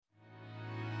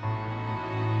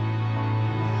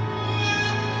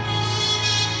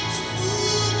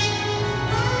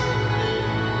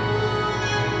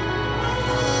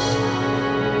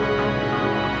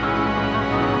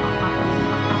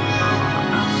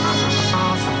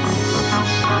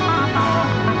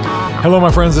Hello,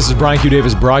 my friends. This is Brian Q.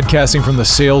 Davis broadcasting from the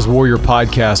Sales Warrior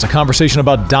Podcast, a conversation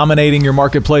about dominating your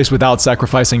marketplace without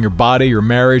sacrificing your body, your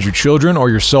marriage, your children,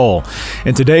 or your soul.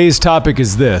 And today's topic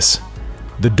is this: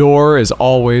 the door is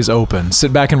always open.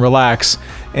 Sit back and relax,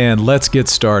 and let's get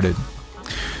started.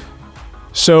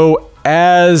 So,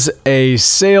 as a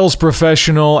sales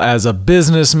professional, as a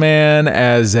businessman,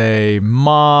 as a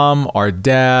mom or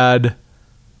dad,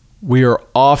 we are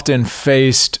often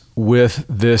faced with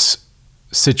this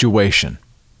situation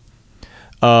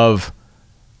of,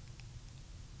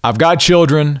 I've got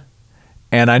children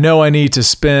and I know I need to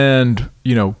spend,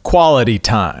 quality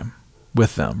time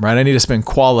with them, right? I need to spend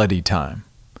quality time.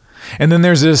 And then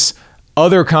there's this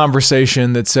other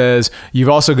conversation that says you've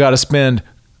also got to spend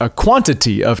a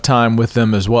quantity of time with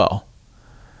them as well.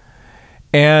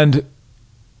 And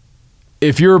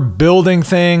if you're building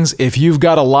things, if you've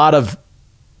got a lot of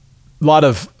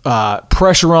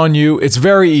pressure on you, it's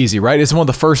very easy, right? It's one of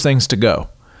the first things to go,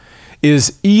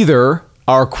 is either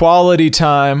our quality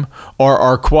time or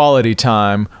our quality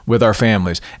time with our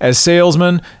families. As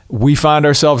salesmen, we find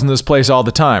ourselves in this place all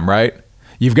the time, right?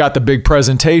 You've got the big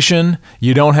presentation.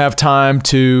 You don't have time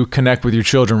to connect with your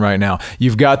children right now.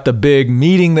 You've got the big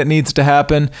meeting that needs to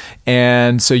happen,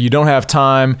 and so you don't have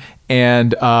time.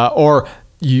 And or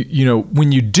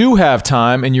when you do have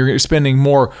time and you're spending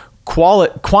more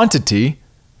quantity,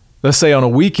 let's say on a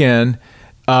weekend,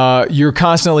 you're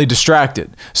constantly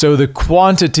distracted. So the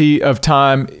quantity of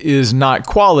time is not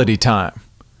quality time,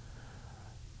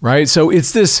 right? So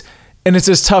it's this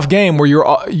tough game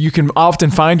where you can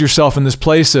often find yourself in this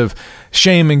place of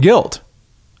shame and guilt.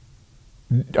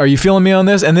 Are you feeling me on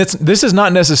this? And this is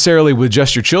not necessarily with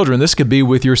just your children. This could be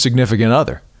with your significant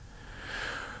other,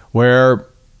 where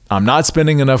I'm not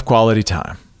spending enough quality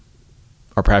time.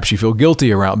 Or perhaps you feel guilty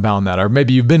about that. Or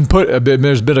maybe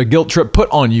there's been a guilt trip put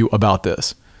on you about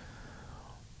this.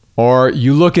 Or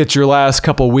you look at your last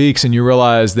couple of weeks and you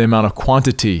realize the amount of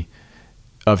quantity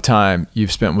of time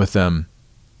you've spent with them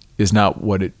is not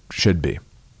what it should be.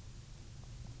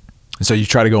 And so you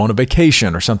try to go on a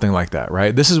vacation or something like that,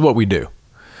 right? This is what we do.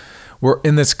 We're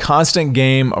in this constant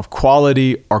game of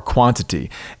quality or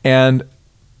quantity. And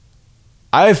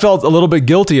I felt a little bit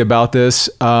guilty about this,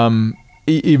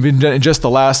 even in just the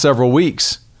last several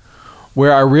weeks,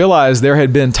 where I realized there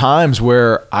had been times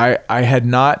where I had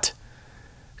not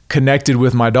connected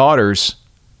with my daughters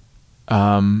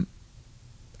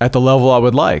at the level I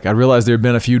would like. I realized there had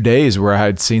been a few days where I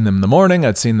had seen them in the morning,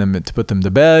 I'd seen them to put them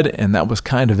to bed, and that was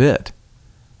kind of it.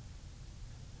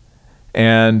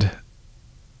 And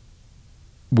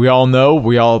we all know,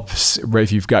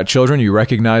 if you've got children, you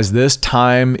recognize this.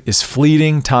 Time is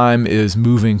fleeting. Time is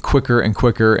moving quicker and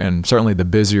quicker. And certainly the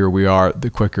busier we are, the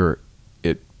quicker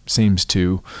it seems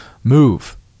to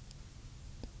move.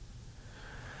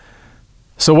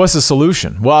 So what's the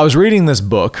solution? Well, I was reading this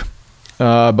book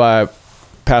by a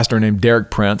pastor named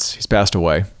Derek Prince. He's passed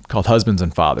away, called Husbands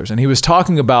and Fathers. And he was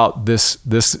talking about this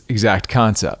exact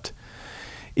concept.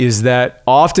 Is that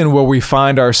often where we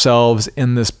find ourselves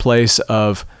in this place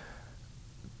of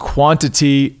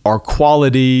quantity or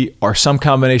quality or some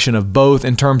combination of both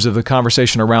in terms of the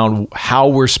conversation around how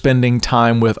we're spending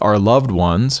time with our loved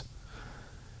ones.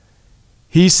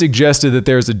 He suggested that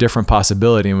there's a different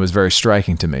possibility, and was very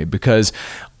striking to me because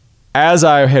as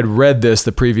I had read this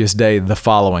the previous day, the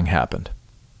following happened.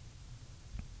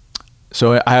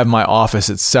 So I have my office,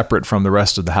 it's separate from the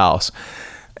rest of the house.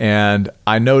 And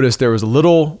I noticed there was a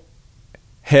little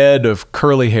head of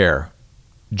curly hair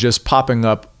just popping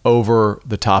up over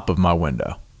the top of my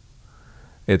window.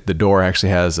 The door actually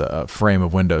has a frame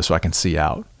of windows so I can see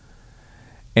out.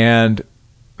 And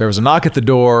there was a knock at the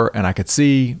door, and I could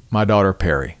see my daughter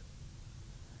Perry.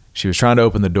 She was trying to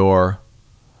open the door,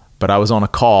 but I was on a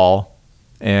call,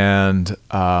 and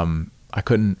I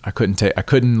couldn't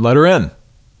let her in,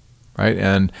 right?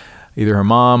 And either her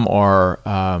mom or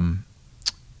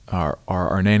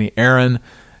our nanny Erin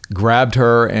grabbed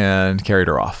her and carried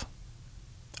her off.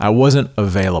 I wasn't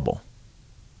available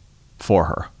for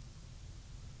her.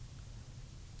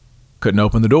 Couldn't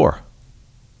open the door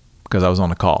because I was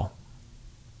on a call.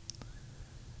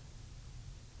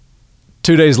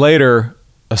 2 days later,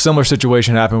 a similar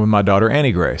situation happened with my daughter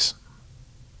Annie Grace.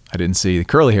 I didn't see the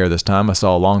curly hair this time. I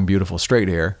saw long, beautiful, straight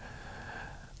hair.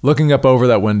 Looking up over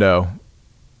that window,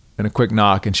 and a quick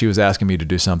knock, and she was asking me to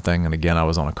do something, and again, I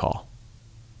was on a call.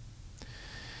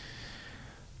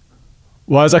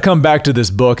 Well, as I come back to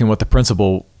this book and what the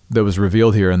principle that was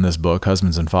revealed here in this book,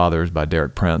 Husbands and Fathers by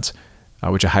Derek Prince,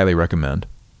 which I highly recommend,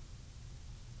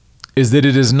 is that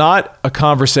it is not a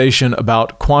conversation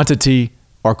about quantity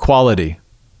or quality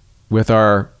with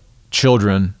our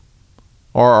children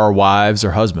or our wives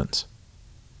or husbands.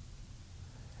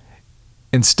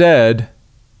 Instead,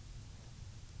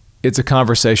 it's a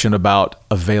conversation about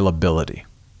availability.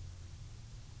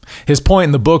 His point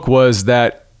in the book was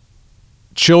that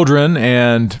children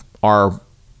and our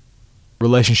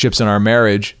relationships in our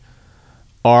marriage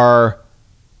are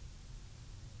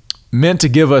meant to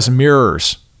give us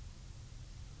mirrors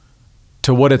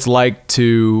to what it's like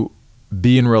to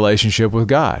be in relationship with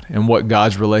God and what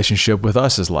God's relationship with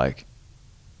us is like.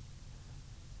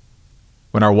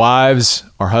 When our wives,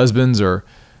 our husbands are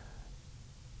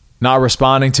not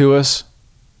responding to us,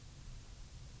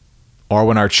 or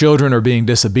when our children are being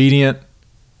disobedient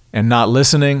and not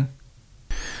listening,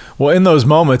 well, in those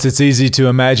moments, it's easy to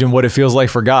imagine what it feels like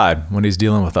for God when He's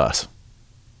dealing with us.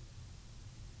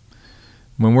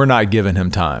 When we're not giving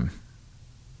Him time.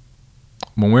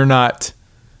 When we're not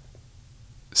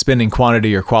spending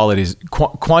quantity or quality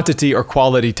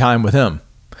time with Him.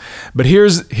 But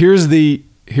here's the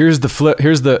flip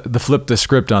the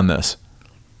script on this.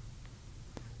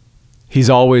 He's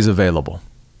always available.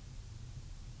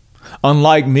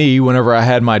 Unlike me, whenever I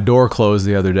had my door closed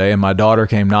the other day and my daughter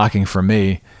came knocking for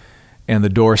me and the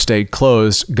door stayed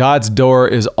closed, God's door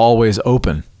is always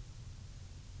open.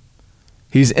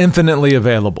 He's infinitely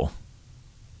available.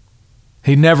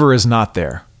 He never is not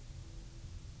there.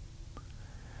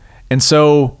 And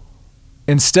so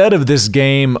instead of this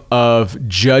game of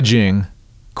judging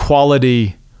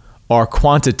quality or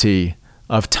quantity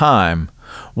of time,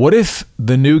 what if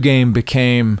the new game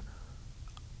became,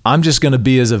 I'm just going to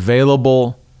be as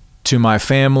available to my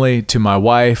family, to my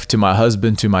wife, to my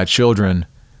husband, to my children.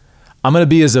 I'm going to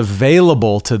be as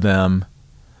available to them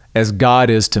as God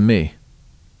is to me.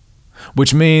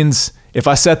 Which means if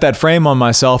I set that frame on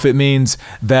myself, it means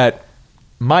that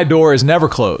my door is never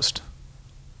closed.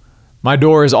 My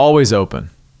door is always open.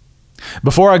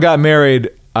 Before I got married,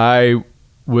 I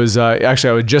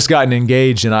had just gotten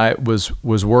engaged, and I was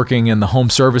working in the home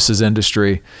services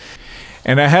industry.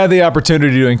 And I had the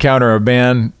opportunity to encounter a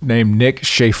man named Nick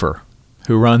Schaefer,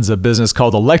 who runs a business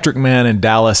called Electric Man in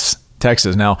Dallas,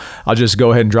 Texas. Now, I'll just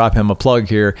go ahead and drop him a plug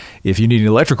here. If you need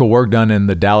electrical work done in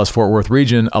the Dallas-Fort Worth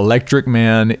region, Electric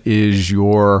Man is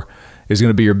going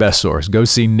to be your best source. Go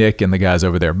see Nick and the guys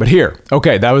over there. But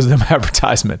that was the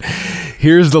advertisement.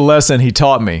 Here's the lesson he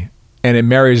taught me. And it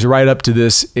marries right up to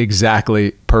this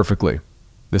exactly perfectly.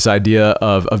 This idea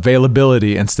of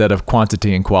availability instead of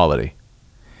quantity and quality.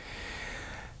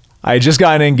 I had just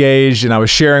gotten engaged, and I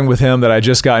was sharing with him that I had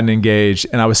just gotten engaged,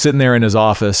 and I was sitting there in his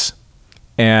office,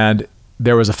 and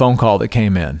there was a phone call that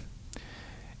came in.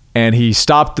 And he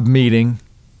stopped the meeting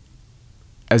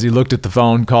as he looked at the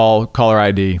phone call, caller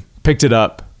ID, picked it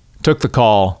up, took the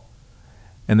call,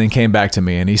 and then came back to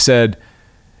me. And he said,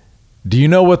 "Do you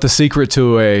know what the secret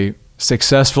to a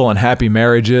successful and happy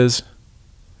marriage is?"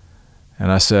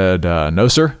 And I said, "No,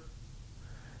 sir."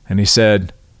 And he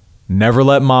said, "Never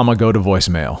let mama go to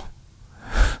voicemail."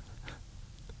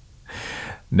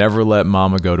 Never let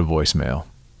mama go to voicemail.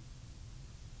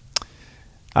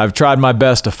 I've tried my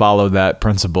best to follow that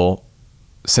principle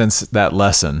since that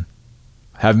lesson.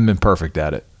 Haven't been perfect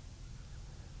at it.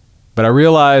 But I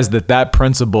realized that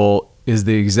principle is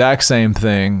the exact same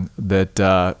thing that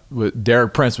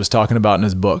Derek Prince was talking about in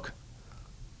his book.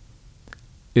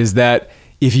 Is that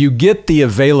if you get the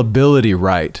availability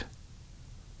right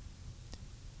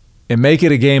and make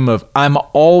it a game of I'm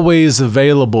always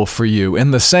available for you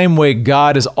in the same way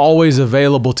God is always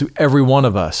available to every one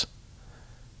of us,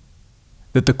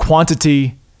 that the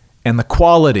quantity and the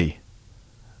quality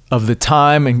of the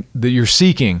time that you're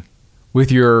seeking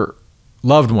with your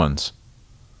loved ones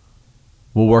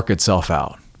will work itself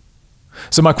out.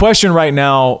 So my question right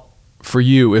now for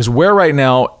you is, where right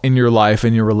now in your life,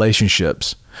 in your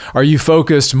relationships, are you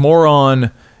focused more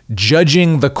on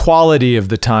judging the quality of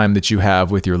the time that you have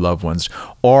with your loved ones,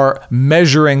 or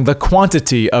measuring the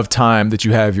quantity of time that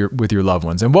you have with your loved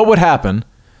ones? And what would happen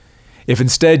if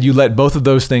instead you let both of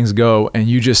those things go and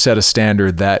you just set a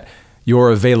standard that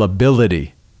your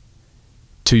availability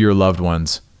to your loved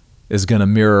ones is going to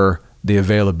mirror the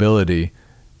availability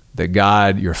that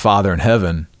God, your Father in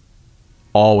heaven,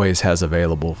 always has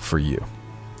available for you?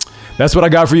 That's what I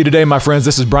got for you today, my friends.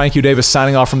 This is Brian Q. Davis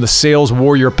signing off from the Sales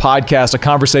Warrior Podcast, a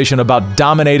conversation about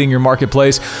dominating your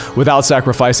marketplace without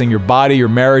sacrificing your body, your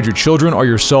marriage, your children, or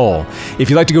your soul. If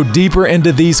you'd like to go deeper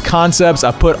into these concepts,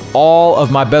 I put all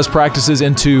of my best practices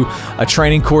into a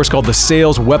training course called the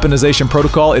Sales Weaponization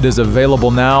Protocol. It is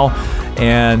available now,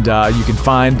 and you can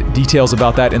find details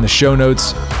about that in the show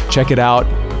notes. Check it out.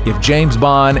 If James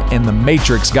Bond and The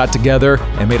Matrix got together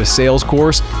and made a sales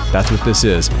course, that's what this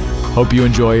is. Hope you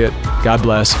enjoy it. God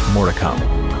bless. More to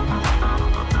come.